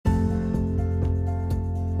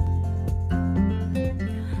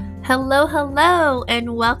Hello,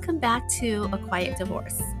 and welcome back to A Quiet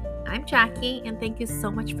Divorce. I'm Jackie, and thank you so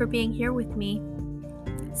much for being here with me.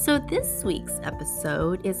 So this week's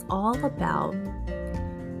episode is all about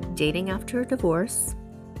dating after a divorce,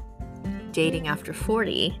 dating after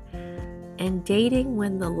 40, and dating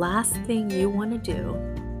when the last thing you want to do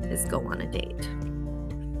is go on a date.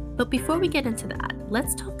 But before we get into that,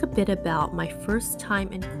 let's talk a bit about my first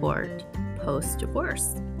time in court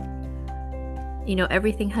post-divorce.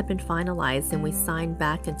 Everything had been finalized and we signed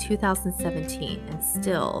back in 2017, and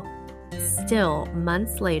still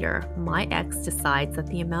months later, my ex decides that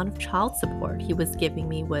the amount of child support he was giving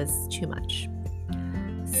me was too much.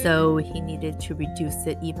 So he needed to reduce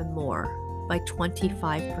it even more, by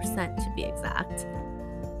 25% to be exact,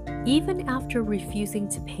 even after refusing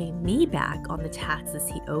to pay me back on the taxes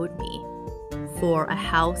he owed me for a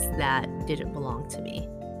house that didn't belong to me.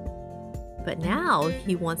 But now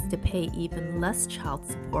he wants to pay even less child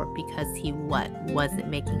support because he wasn't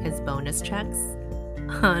making his bonus checks?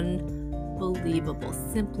 Unbelievable,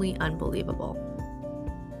 simply unbelievable.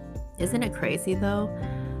 Isn't it crazy though,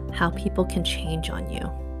 how people can change on you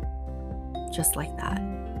just like that?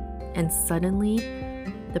 And suddenly,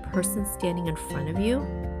 the person standing in front of you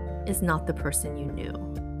is not the person you knew,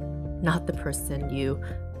 not the person you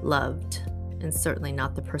loved, and certainly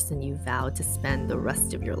not the person you vowed to spend the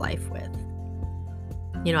rest of your life with.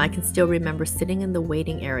 I can still remember sitting in the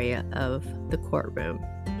waiting area of the courtroom,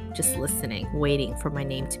 just listening, waiting for my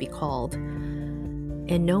name to be called,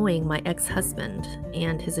 and knowing my ex-husband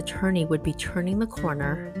and his attorney would be turning the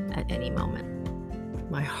corner at any moment.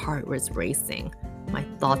 My heart was racing, my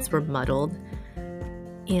thoughts were muddled,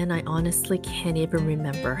 and I honestly can't even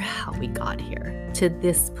remember how we got here, to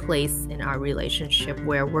this place in our relationship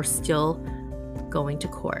where we're still going to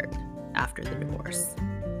court after the divorce.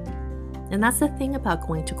 And that's the thing about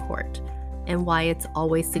going to court, and why it's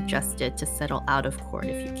always suggested to settle out of court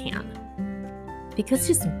if you can. Because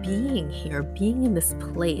just being here, being in this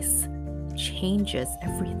place, changes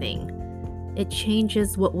everything. It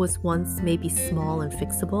changes what was once maybe small and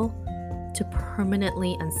fixable to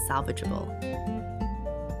permanently unsalvageable.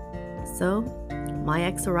 So, my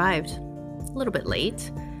ex arrived, a little bit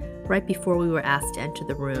late, right before we were asked to enter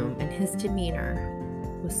the room, and his demeanor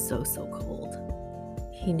was so cold.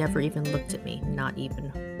 He never even looked at me, not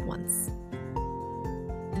even once.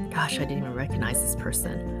 Gosh, I didn't even recognize this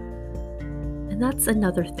person. And that's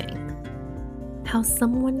another thing. How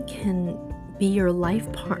someone can be your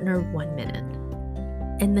life partner 1 minute,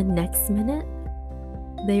 and the next minute,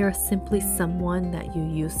 they are simply someone that you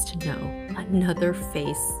used to know, another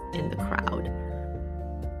face in the crowd.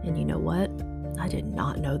 And you know what? I did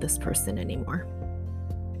not know this person anymore.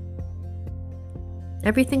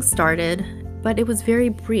 Everything started, but it was very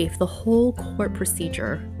brief. The whole court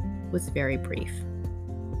procedure was very brief.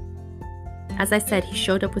 As I said, he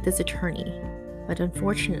showed up with his attorney, but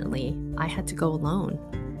unfortunately, I had to go alone.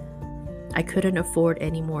 I couldn't afford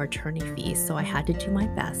any more attorney fees, so I had to do my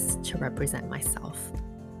best to represent myself.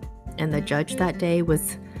 And the judge that day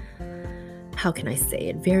was, how can I say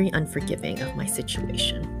it, very unforgiving of my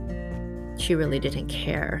situation. She really didn't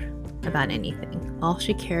care about anything. All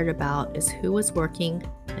she cared about is who was working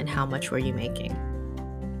and how much were you making.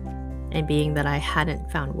 And being that I hadn't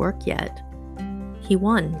found work yet, he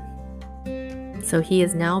won. So he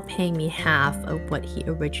is now paying me half of what he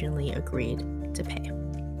originally agreed to pay.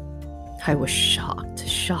 I was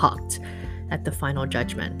shocked at the final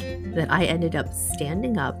judgment, that I ended up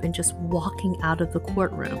standing up and just walking out of the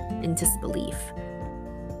courtroom in disbelief.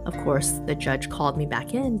 Of course, the judge called me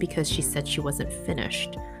back in because she said she wasn't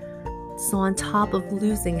finished. So on top of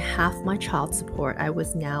losing half my child support, I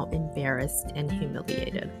was now embarrassed and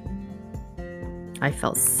humiliated. I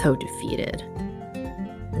felt so defeated,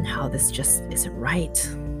 and how this just isn't right.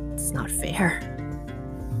 It's not fair.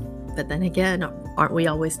 But then again, aren't we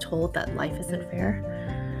always told that life isn't fair?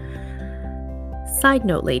 Side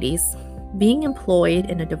note, ladies, being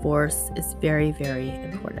employed in a divorce is very, very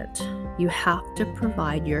important. You have to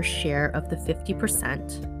provide your share of the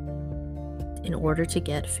 50% in order to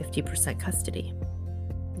get 50% custody.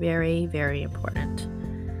 Very, very important.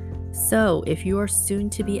 So if your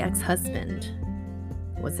soon-to-be ex-husband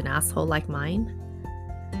was an asshole like mine,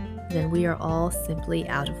 then we are all simply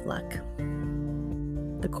out of luck.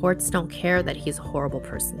 The courts don't care that he's a horrible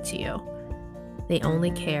person to you. They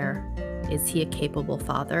only care, is he a capable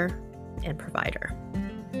father and provider?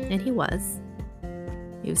 And he was.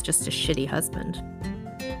 He was just a shitty husband.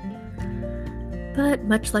 But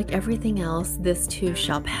much like everything else, this too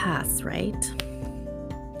shall pass, right?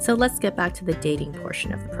 So let's get back to the dating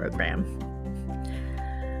portion of the program.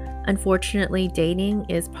 Unfortunately, dating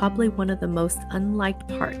is probably one of the most unliked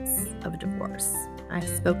parts of divorce. I've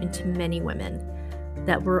spoken to many women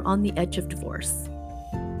that were on the edge of divorce,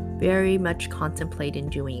 very much contemplating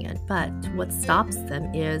doing it, but what stops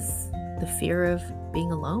them is the fear of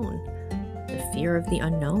being alone, the fear of the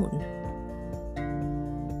unknown.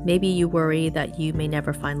 Maybe you worry that you may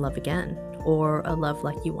never find love again, or a love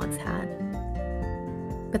like you once had.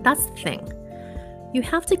 But that's the thing. You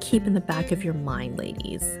have to keep in the back of your mind,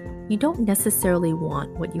 ladies. You don't necessarily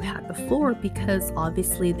want what you had before because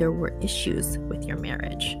obviously there were issues with your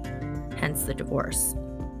marriage, hence the divorce.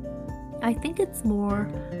 I think it's more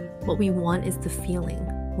what we want is the feeling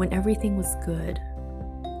when everything was good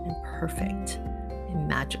and perfect and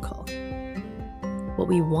magical. What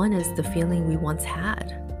we want is the feeling we once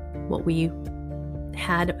had, what we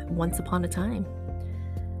had once upon a time.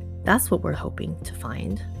 That's what we're hoping to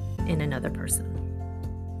find in another person.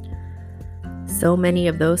 So many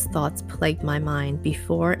of those thoughts plagued my mind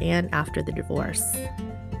before and after the divorce.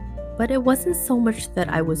 But it wasn't so much that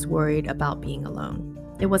I was worried about being alone.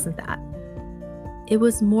 It wasn't that. It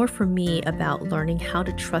was more for me about learning how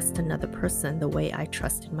to trust another person the way I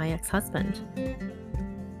trusted my ex-husband.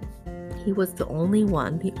 He was the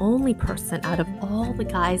only person out of all the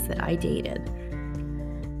guys that I dated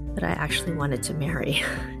that I actually wanted to marry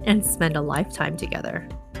and spend a lifetime together.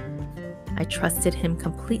 I trusted him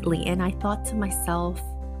completely, and I thought to myself,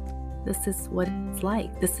 this is what it's like.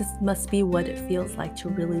 Must be what it feels like to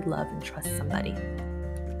really love and trust somebody.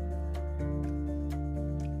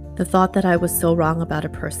 The thought that I was so wrong about a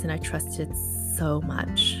person I trusted so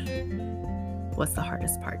much was the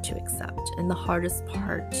hardest part to accept and the hardest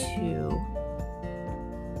part to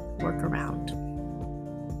work around.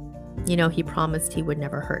 You know, he promised he would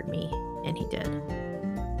never hurt me, and he did.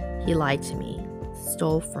 He lied to me,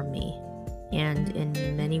 stole from me, and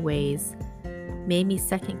in many ways made me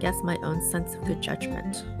second guess my own sense of good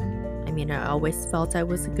judgment. I mean, I always felt I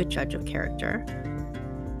was a good judge of character,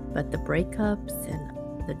 but the breakups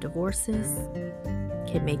and the divorces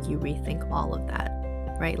can make you rethink all of that,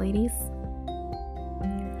 right, ladies?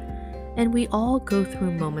 And we all go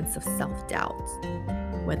through moments of self-doubt,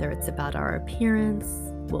 whether it's about our appearance,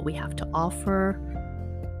 what we have to offer,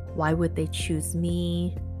 why would they choose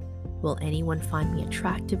me, will anyone find me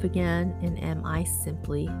attractive again, and am I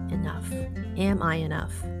simply enough? Am I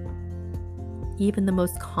enough? Even the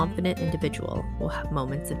most confident individual will have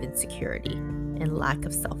moments of insecurity and lack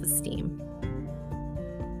of self-esteem.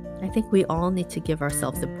 I think we all need to give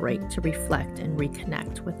ourselves a break to reflect and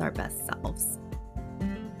reconnect with our best selves.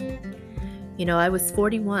 You know, I was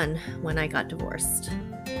 41 when I got divorced,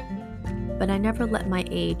 but I never let my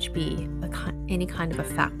age be any kind of a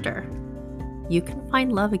factor. You can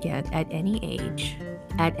find love again at any age,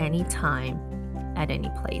 at any time, at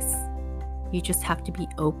any place. You just have to be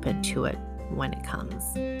open to it when it comes.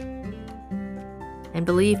 And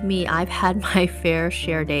believe me, I've had my fair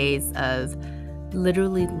share days of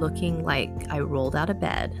literally looking like I rolled out of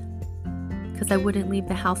bed because I wouldn't leave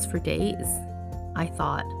the house for days. I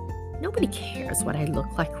thought, nobody cares what I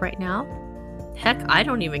look like right now. Heck, I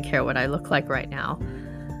don't even care what I look like right now.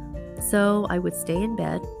 So I would stay in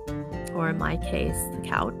bed, or in my case, the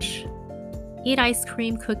couch, eat ice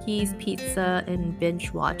cream, cookies, pizza, and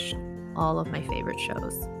binge watch all of my favorite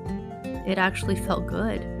shows. It actually felt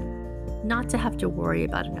good not to have to worry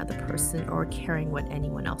about another person or caring what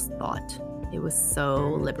anyone else thought. It was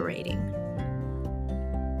so liberating.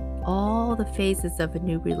 All the phases of a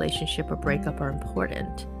new relationship or breakup are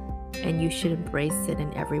important, and you should embrace it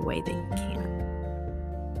in every way that you can.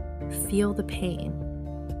 Feel the pain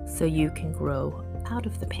so you can grow out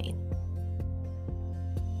of the pain.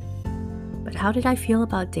 But how did I feel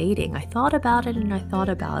about dating? I thought about it and I thought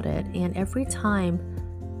about it, and every time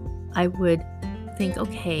I would think,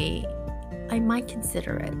 okay, I might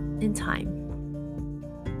consider it in time.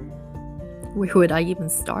 Where would I even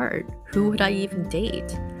start? Who would I even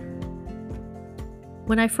date?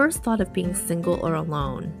 When I first thought of being single or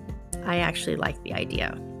alone, I actually liked the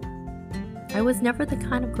idea. I was never the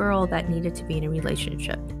kind of girl that needed to be in a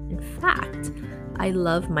relationship. In fact, I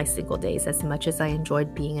love my single days as much as I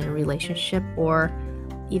enjoyed being in a relationship or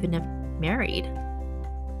even married.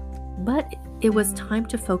 But it was time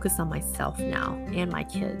to focus on myself now and my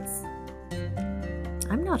kids.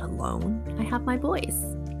 I'm not alone. I have my boys.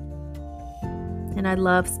 And I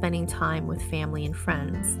love spending time with family and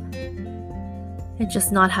friends. And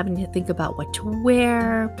just not having to think about what to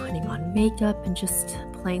wear, putting on makeup, and just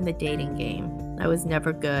playing the dating game. I was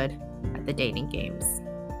never good at the dating games.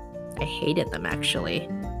 I hated them, actually.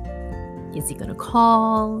 Is he gonna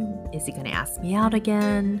call? Is he gonna ask me out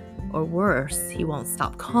again? Or worse, he won't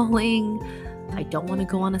stop calling. I don't want to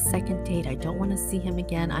go on a second date. I don't want to see him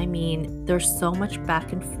again. I mean, there's so much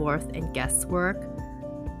back and forth and guesswork.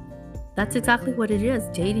 That's exactly what it is.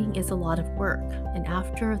 Dating is a lot of work. And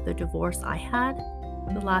after the divorce I had,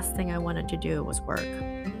 the last thing I wanted to do was work.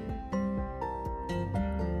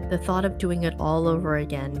 The thought of doing it all over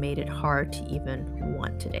again made it hard to even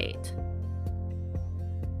want to date.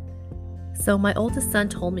 So my oldest son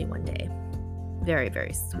told me one day, very,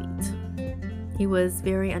 very sweet. He was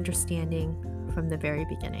very understanding from the very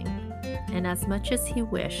beginning. And as much as he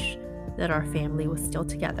wished that our family was still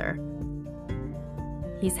together,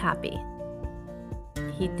 he's happy.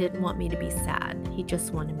 He didn't want me to be sad. He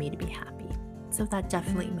just wanted me to be happy. So that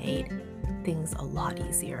definitely made things a lot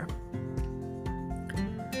easier.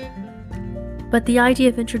 But the idea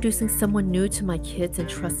of introducing someone new to my kids and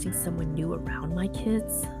trusting someone new around my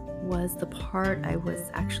kids was the part I was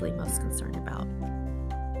actually most concerned about.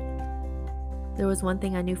 There was one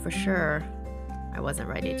thing I knew for sure. I wasn't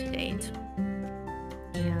ready to date.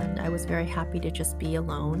 And I was very happy to just be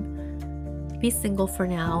alone, be single for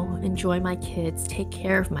now, enjoy my kids, take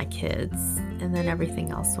care of my kids, and then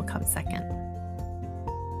everything else will come second.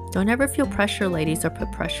 Don't ever feel pressure, ladies, or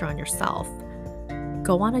put pressure on yourself.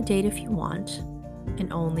 Go on a date if you want,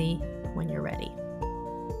 and only when you're ready.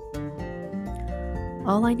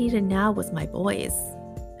 All I needed now was my boys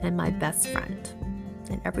and my best friend,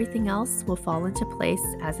 and everything else will fall into place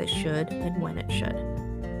as it should and when it should.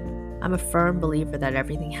 I'm a firm believer that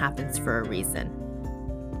everything happens for a reason,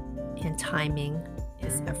 and timing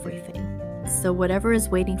is everything. So whatever is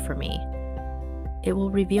waiting for me, it will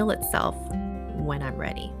reveal itself when I'm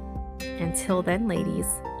ready. Until then, ladies,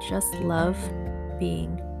 just love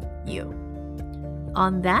being you.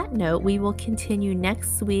 On that note, we will continue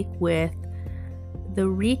next week with the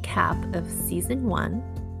recap of season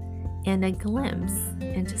 1 and a glimpse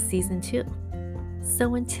into season 2.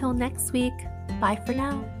 So until next week, bye for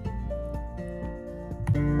now.